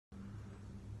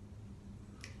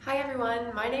Hi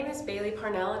everyone, my name is Bailey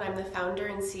Parnell and I'm the founder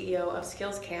and CEO of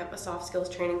Skills Camp, a soft skills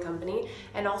training company,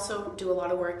 and also do a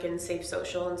lot of work in safe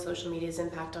social and social media's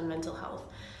impact on mental health.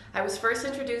 I was first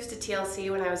introduced to TLC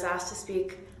when I was asked to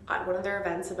speak at one of their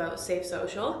events about safe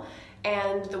social,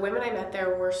 and the women I met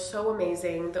there were so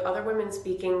amazing. The other women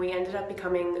speaking, we ended up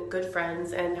becoming good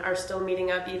friends and are still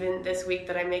meeting up even this week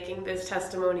that I'm making this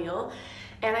testimonial.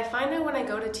 And I find that when I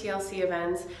go to TLC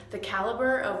events, the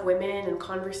caliber of women and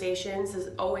conversations is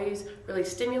always really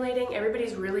stimulating.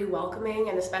 Everybody's really welcoming,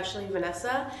 and especially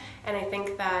Vanessa. And I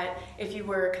think that if you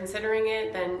were considering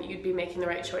it, then you'd be making the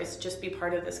right choice. Just be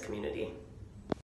part of this community.